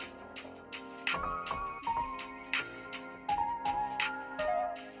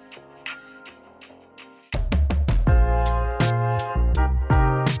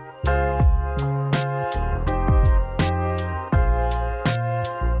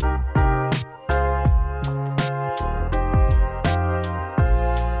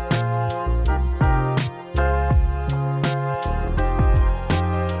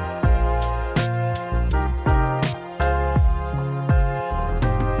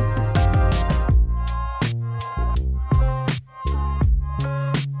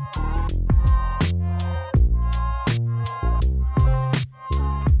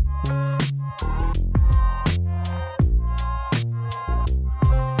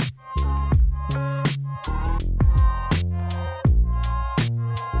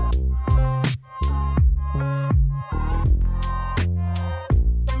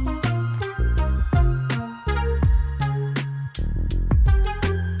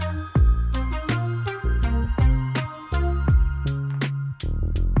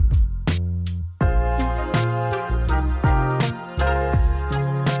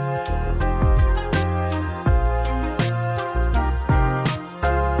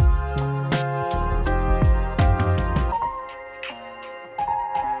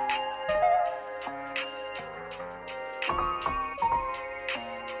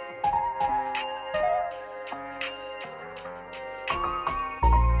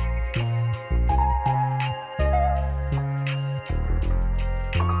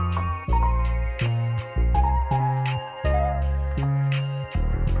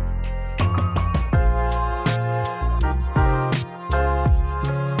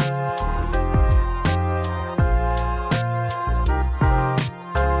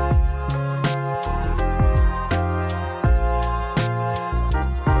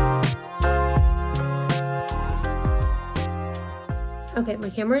 Okay,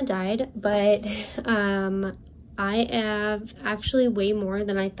 my camera died, but I have actually way more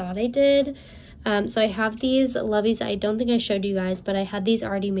than I thought I did. So I have these Lovies. I don't think I showed you guys, but I had these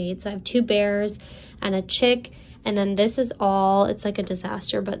already made. So I have 2 bears and a chick, and then this is all, it's like a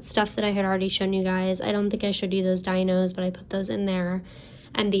disaster, but stuff that I had already shown you guys. I don't think I showed you those dinos, but I put those in there,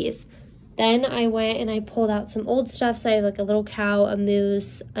 and these. Then I went and I pulled out some old stuff. So I have like a little cow, a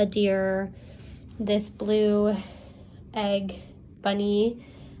moose, a deer, this blue egg bunny,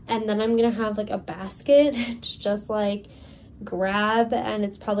 and then I'm gonna have like a basket to just like grab, and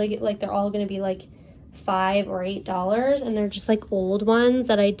it's probably like they're all gonna be like $5 or $8, and they're just like old ones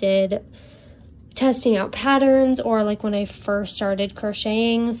that I did testing out patterns or like when I first started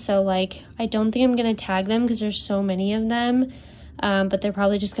crocheting. So like I don't think I'm gonna tag them because there's so many of them, but they're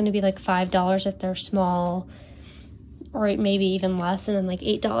probably just gonna be like $5 if they're small, or maybe even less, and then like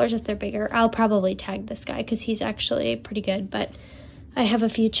 $8 if they're bigger. I'll probably tag this guy because he's actually pretty good, but I have a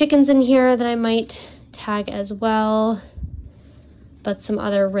few chickens in here that I might tag as well, but some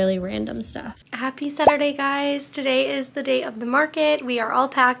other really random stuff. Happy Saturday, guys. Today is the day of the market. We are all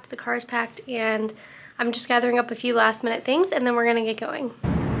packed, the car is packed, and I'm just gathering up a few last minute things and then we're gonna get going.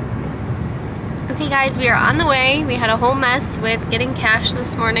 Okay guys, we are on the way. We had a whole mess with getting cash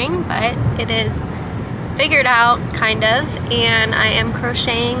this morning, but it is figured out, kind of, and I am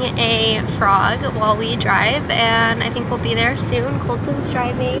crocheting a frog while we drive, and I think we'll be there soon. Colton's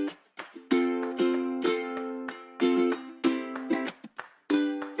driving.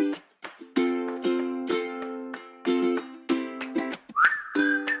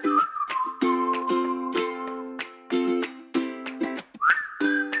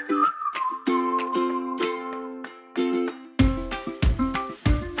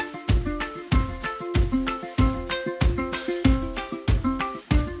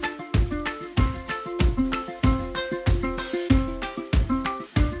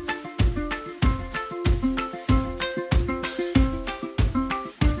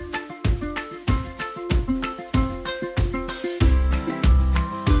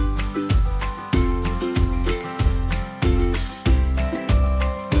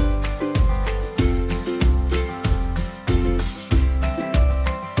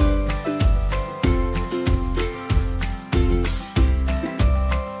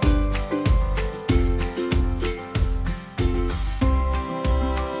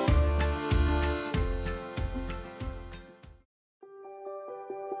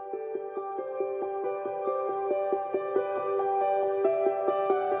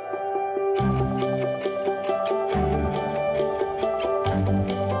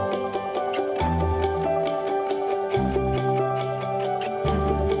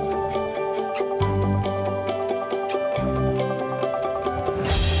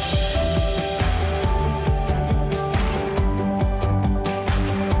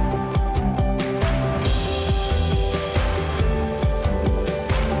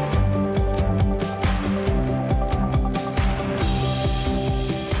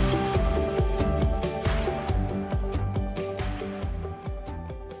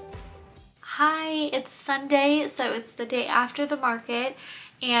 It's Sunday, so it's the day after the market,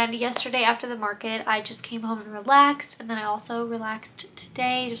 and yesterday after the market I just came home and relaxed, and then I also relaxed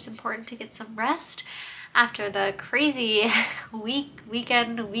today. Just important to get some rest after the crazy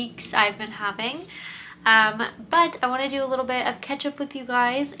weeks I've been having. But I want to do a little bit of catch up with you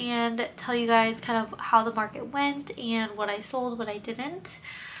guys and tell you guys kind of how the market went and what I sold, what I didn't.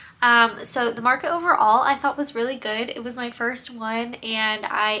 So the market overall I thought was really good. It was my first one and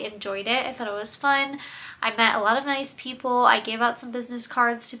I enjoyed it. I thought it was fun. I met a lot of nice people. I gave out some business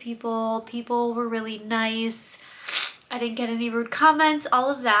cards to people. People were really nice. I didn't get any rude comments, all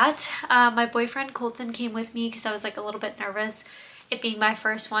of that. My boyfriend Colton came with me because I was like a little bit nervous, it being my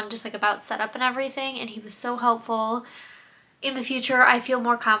first one, just like about setup and everything, and he was so helpful. In the future, I feel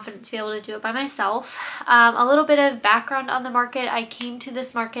more confident to be able to do it by myself. A little bit of background on the market. I came to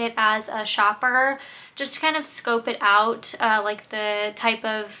this market as a shopper just to kind of scope it out, like the type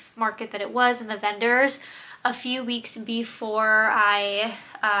of market that it was and the vendors, a few weeks before I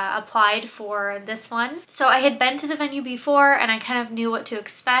applied for this one. So I had been to the venue before and I kind of knew what to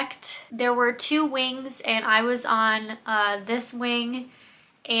expect. There were 2 wings and I was on this wing.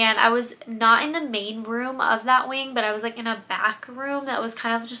 And I was not in the main room of that wing, but I was like in a back room that was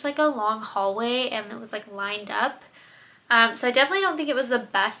kind of just like a long hallway and it was like lined up. So I definitely don't think it was the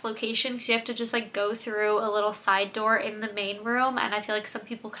best location because you have to just like go through a little side door in the main room, and I feel like some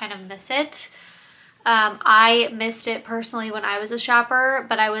people kind of miss it. I missed it personally when I was a shopper,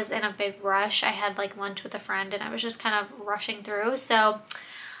 but I was in a big rush. I had like lunch with a friend and I was just kind of rushing through. So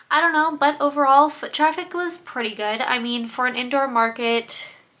I don't know, but overall foot traffic was pretty good. I mean, for an indoor market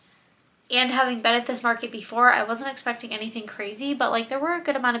and having been at this market before, I wasn't expecting anything crazy, but like there were a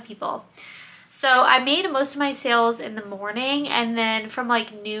good amount of people. So I made most of my sales in the morning, and then from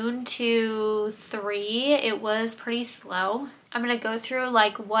like noon to 3, it was pretty slow. I'm gonna go through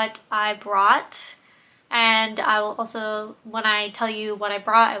like what I brought, and I will also, when I tell you what I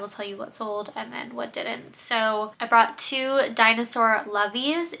brought, I will tell you what sold and then what didn't. So I brought 2 dinosaur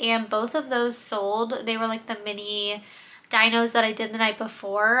Lovies, and both of those sold. They were like the mini dinos that I did the night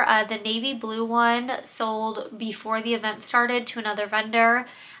before. The navy blue one sold before the event started to another vendor,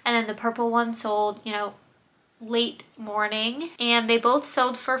 and then the purple one sold, you know, late morning, and they both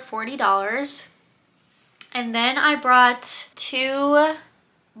sold for $40. And then I brought 2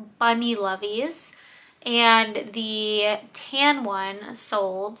 bunny Lovies, and the tan one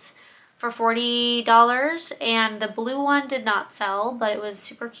sold for $40, and the blue one did not sell, but it was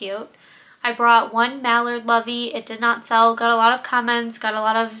super cute. I brought 1 mallard Lovey. It did not sell. Got a lot of comments, got a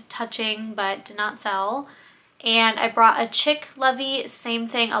lot of touching, but did not sell. And I brought a chick Lovey, same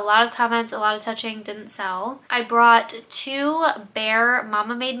thing, a lot of comments, a lot of touching, didn't sell. I brought 2 bear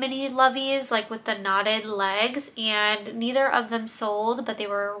Mama Made mini Lovies, like with the knotted legs, and neither of them sold, but they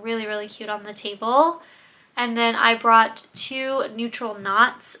were really, really cute on the table. And then I brought 2 neutral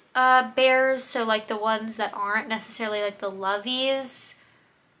knots bears, so like the ones that aren't necessarily like the Lovies.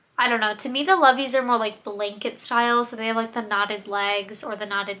 I don't know, to me the Lovies are more like blanket style, so they have like the knotted legs or the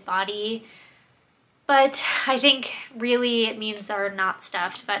knotted body. But I think really it means they're not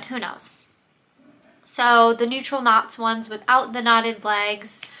stuffed, but who knows. So the neutral knots ones without the knotted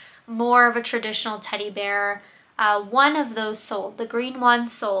legs, more of a traditional teddy bear. 1 of those sold. The green one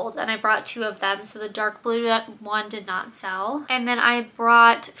sold, and I brought 2 of them, so the dark blue one did not sell. And then I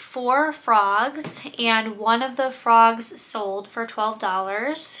brought 4 frogs, and 1 of the frogs sold for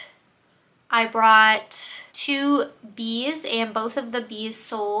 $12. I brought 2 bees, and both of the bees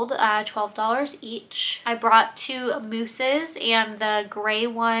sold $12 each. I brought 2 mooses, and the gray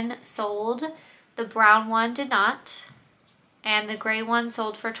one sold. The brown one did not. And the gray one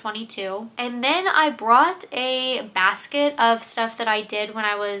sold for $22. And then I brought a basket of stuff that I did when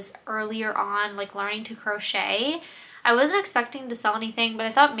I was earlier on, like learning to crochet. I wasn't expecting to sell anything, but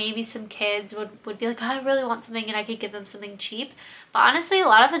I thought maybe some kids would be like, oh, I really want something, and I could give them something cheap. But honestly, a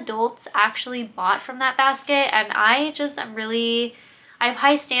lot of adults actually bought from that basket, and I have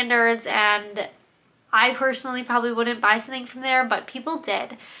high standards, and I personally probably wouldn't buy something from there, but people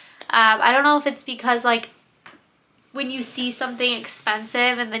did. I don't know if it's because like when you see something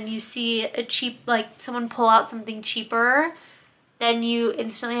expensive and then you see a cheap, like someone pull out something cheaper, then you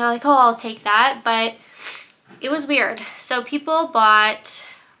instantly are like, oh, I'll take that. But it was weird. So people bought,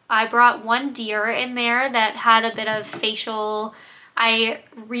 I brought 1 deer in there that had a bit of facial, I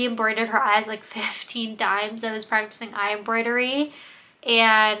re-embroidered her eyes like 15 times. I was practicing eye embroidery,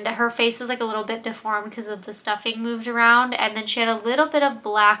 and her face was like a little bit deformed because of the stuffing moved around, and then she had a little bit of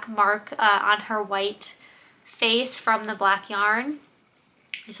black mark on her white face from the black yarn.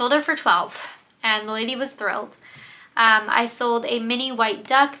 I sold her for $12, and the lady was thrilled. I sold a mini white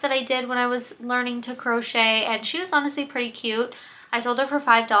duck that I did when I was learning to crochet, and she was honestly pretty cute. I sold her for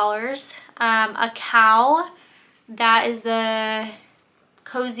 $5. A cow, that is the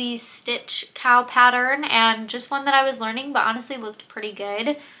Cosy stitch cow pattern, and just one that I was learning, but honestly looked pretty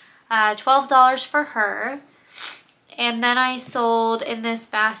good. $12 for her. And then I sold in this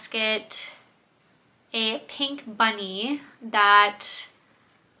basket a pink bunny that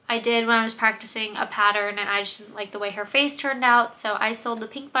I did when I was practicing a pattern, and I just didn't like the way her face turned out, so I sold the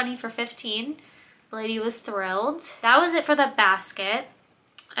pink bunny for $15. The lady was thrilled. That was it for the basket.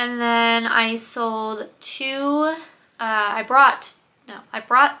 And then I sold 2, I brought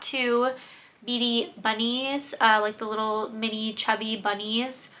 2 Beattie bunnies, like the little mini chubby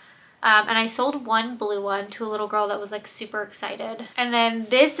bunnies. And I sold 1 blue one to a little girl that was like super excited. And then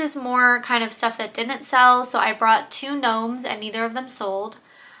this is more kind of stuff that didn't sell. So I brought 2 gnomes, and neither of them sold.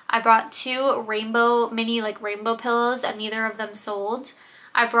 I brought 2 mini rainbow pillows, and neither of them sold.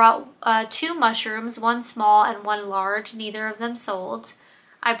 I brought 2 mushrooms, 1 small and 1 large, neither of them sold.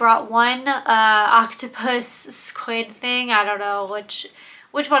 I brought 1 octopus squid thing. I don't know which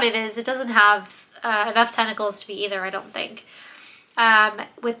one it is. It doesn't have enough tentacles to be either, I don't think.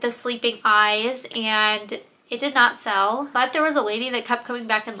 With the sleeping eyes, and it did not sell, but there was a lady that kept coming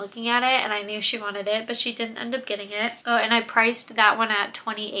back and looking at it, and I knew she wanted it, but she didn't end up getting it. Oh, and I priced that one at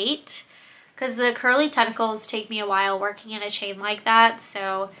 $28 because the curly tentacles take me a while working in a chain like that,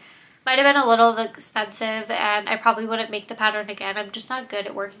 so Might have been a little expensive and I probably wouldn't make the pattern again. I'm just not good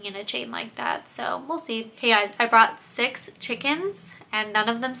at working in a chain like that, so we'll see. Okay guys, I brought 6 chickens and none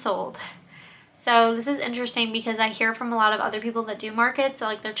of them sold. So this is interesting because I hear from a lot of other people that do markets that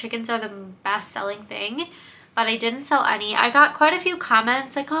like their chickens are the best selling thing, but I didn't sell any. I got quite a few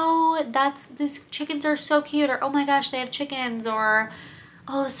comments like, oh, these chickens are so cute, or oh my gosh, they have chickens, or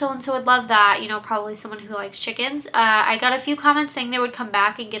oh, so-and-so would love that, you know, probably someone who likes chickens. I got a few comments saying they would come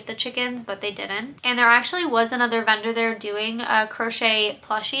back and get the chickens, but they didn't. And there actually was another vendor there doing crochet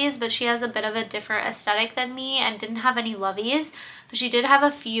plushies, but she has a bit of a different aesthetic than me and didn't have any Lovies, but she did have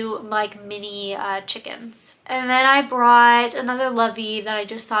a few like mini chickens. And then I brought another Lovey that I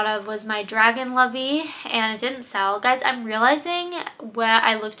just thought of was my dragon Lovey, and it didn't sell. Guys, I'm realizing when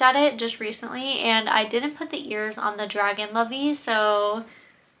I looked at it just recently and I didn't put the ears on the dragon Lovey, so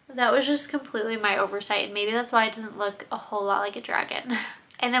that was just completely my oversight, and maybe that's why it doesn't look a whole lot like a dragon.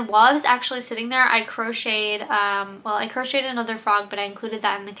 And then while I was actually sitting there, I crocheted, I crocheted another frog, but I included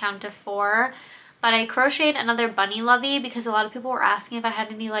that in the count of 4. But I crocheted another bunny Lovey because a lot of people were asking if I had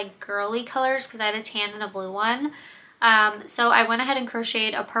any like girly colors because I had a tan and a blue one. So I went ahead and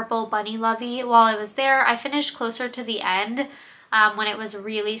crocheted a purple bunny Lovey while I was there. I finished closer to the end when it was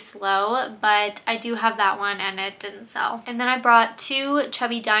really slow, but I do have that one and it didn't sell. And then I brought 2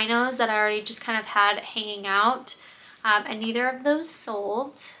 chubby dinos that I already just kind of had hanging out, and neither of those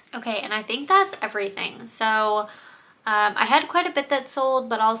sold. Okay, and I think that's everything. So I had quite a bit that sold,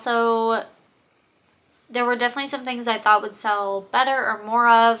 but also there were definitely some things I thought would sell better or more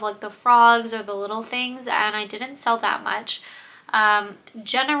of, like the frogs or the little things, and I didn't sell that much.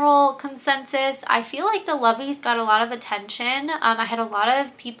 General consensus, I feel like the Lovies got a lot of attention. I had a lot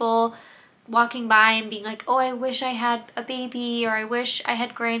of people walking by and being like, oh, I wish I had a baby, or I wish I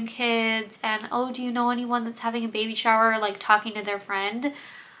had grandkids, and oh, do you know anyone that's having a baby shower, like talking to their friend.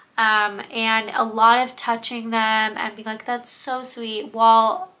 And a lot of touching them and being like, that's so sweet,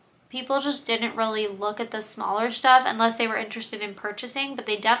 while people just didn't really look at the smaller stuff unless they were interested in purchasing, but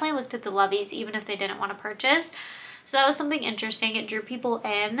they definitely looked at the Lovies even if they didn't want to purchase. So that was something interesting. It drew people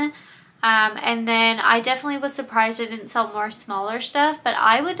in. And then I definitely was surprised I didn't sell more smaller stuff, but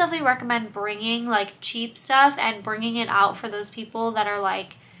I would definitely recommend bringing like cheap stuff and bringing it out for those people that are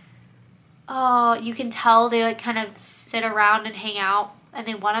like, oh, you can tell they like kind of sit around and hang out and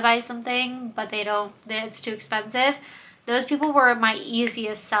they want to buy something, but they don't, it's too expensive. Those people were my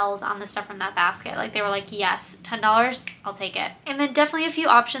easiest sells on the stuff from that basket. Like they were like, yes, $10, I'll take it. And then definitely a few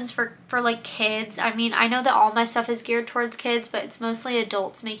options for like kids. I mean, I know that all my stuff is geared towards kids, but it's mostly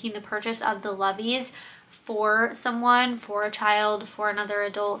adults making the purchase of the Lovies for someone, for a child, for another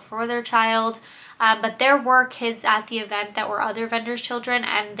adult, for their child. But there were kids at the event that were other vendors' children,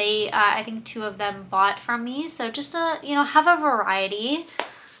 and they, I think 2 of them bought from me. So just to, you know, have a variety.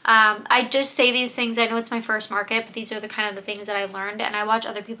 I just say these things, I know it's my first market, but these are the kind of the things that I learned, and I watch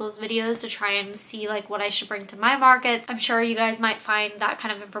other people's videos to try and see like what I should bring to my market. I'm sure you guys might find that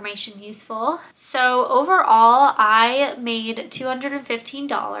kind of information useful. So overall, I made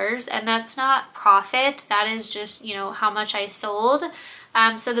 $215, and that's not profit, that is just, you know, how much I sold.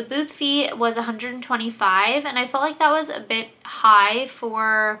 So the booth fee was $125, and I felt like that was a bit high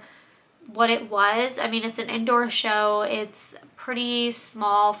for what it was. I mean, it's an indoor show, it's pretty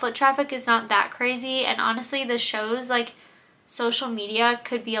small, foot traffic is not that crazy, and honestly the shows, like social media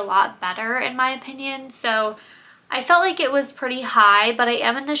could be a lot better in my opinion. So I felt like it was pretty high, but I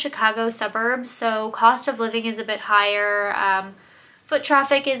am in the Chicago suburbs, so cost of living is a bit higher, foot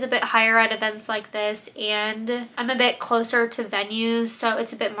traffic is a bit higher at events like this, and I'm a bit closer to venues, so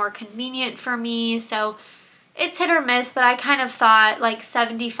it's a bit more convenient for me. So it's hit or miss, but I kind of thought like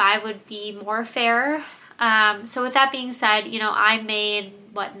 75 would be more fair. So with that being said, you know, I made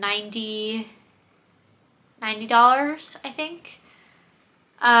what, $90, I think.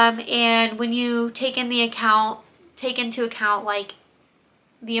 And when you take into account like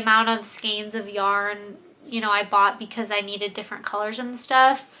the amount of skeins of yarn, you know, I bought because I needed different colors and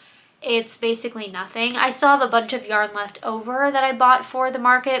stuff, it's basically nothing. I still have a bunch of yarn left over that I bought for the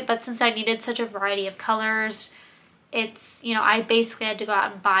market, but since I needed such a variety of colors, it's, you know, I basically had to go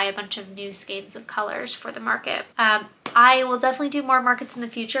out and buy a bunch of new skeins of colors for the market. I will definitely do more markets in the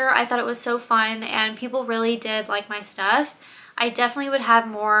future. I thought it was so fun and people really did like my stuff. I definitely would have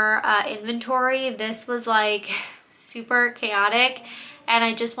more inventory. This was like super chaotic, and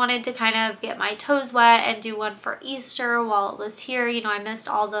I just wanted to kind of get my toes wet and do one for Easter while it was here. You know, I missed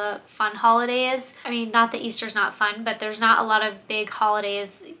all the fun holidays. I mean, not that Easter's not fun, but there's not a lot of big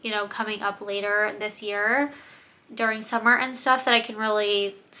holidays, you know, coming up later this year during summer and stuff that I can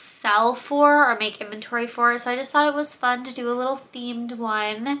really sell for or make inventory for. So I just thought it was fun to do a little themed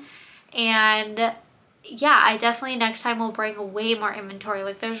one. And yeah, I definitely next time will bring way more inventory.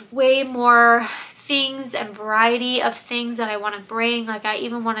 Like there's way more things and variety of things that I want to bring. Like I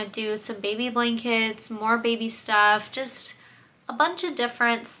even want to do some baby blankets, more baby stuff, just a bunch of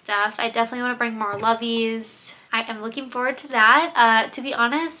different stuff. I definitely want to bring more Lovies. I am looking forward to that. To be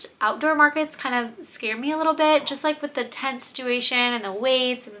honest, outdoor markets kind of scare me a little bit, just like with the tent situation and the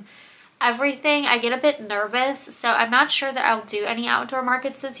weights and everything. I get a bit nervous, so I'm not sure that I'll do any outdoor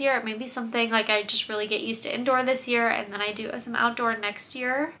markets this year. It may be something like I just really get used to indoor this year and then I do some outdoor next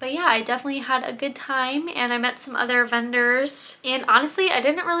year. But yeah, I definitely had a good time and I met some other vendors, and honestly I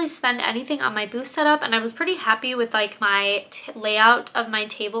didn't really spend anything on my booth setup, and I was pretty happy with like my layout of my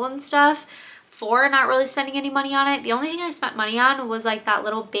table and stuff for not really spending any money on it. The only thing I spent money on was like that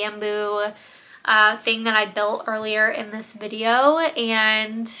little bamboo thing that I built earlier in this video,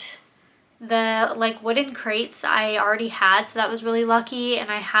 and the like wooden crates I already had, so that was really lucky.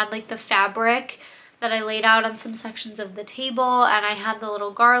 And I had like the fabric that I laid out on some sections of the table, and I had the little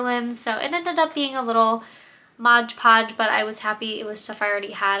garlands, so it ended up being a little Mod Podge, but I was happy it was stuff I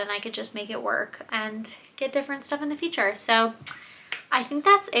already had and I could just make it work and get different stuff in the future. So I think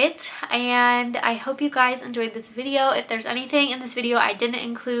that's it, and I hope you guys enjoyed this video. If there's anything in this video I didn't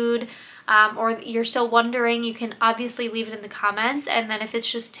include, or you're still wondering, you can obviously leave it in the comments. And then if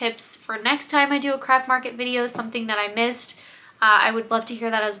it's just tips for next time I do a craft market video, something that I missed, I would love to hear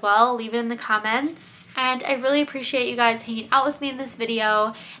that as well. Leave it in the comments. And I really appreciate you guys hanging out with me in this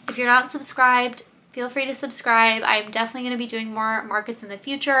video. If you're not subscribed, feel free to subscribe. I'm definitely going to be doing more markets in the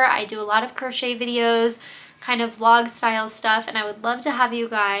future. I do a lot of crochet videos, kind of vlog style stuff, and I would love to have you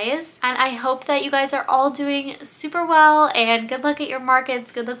guys. And I hope that you guys are all doing super well, and good luck at your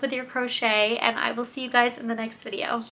markets, good luck with your crochet, and I will see you guys in the next video.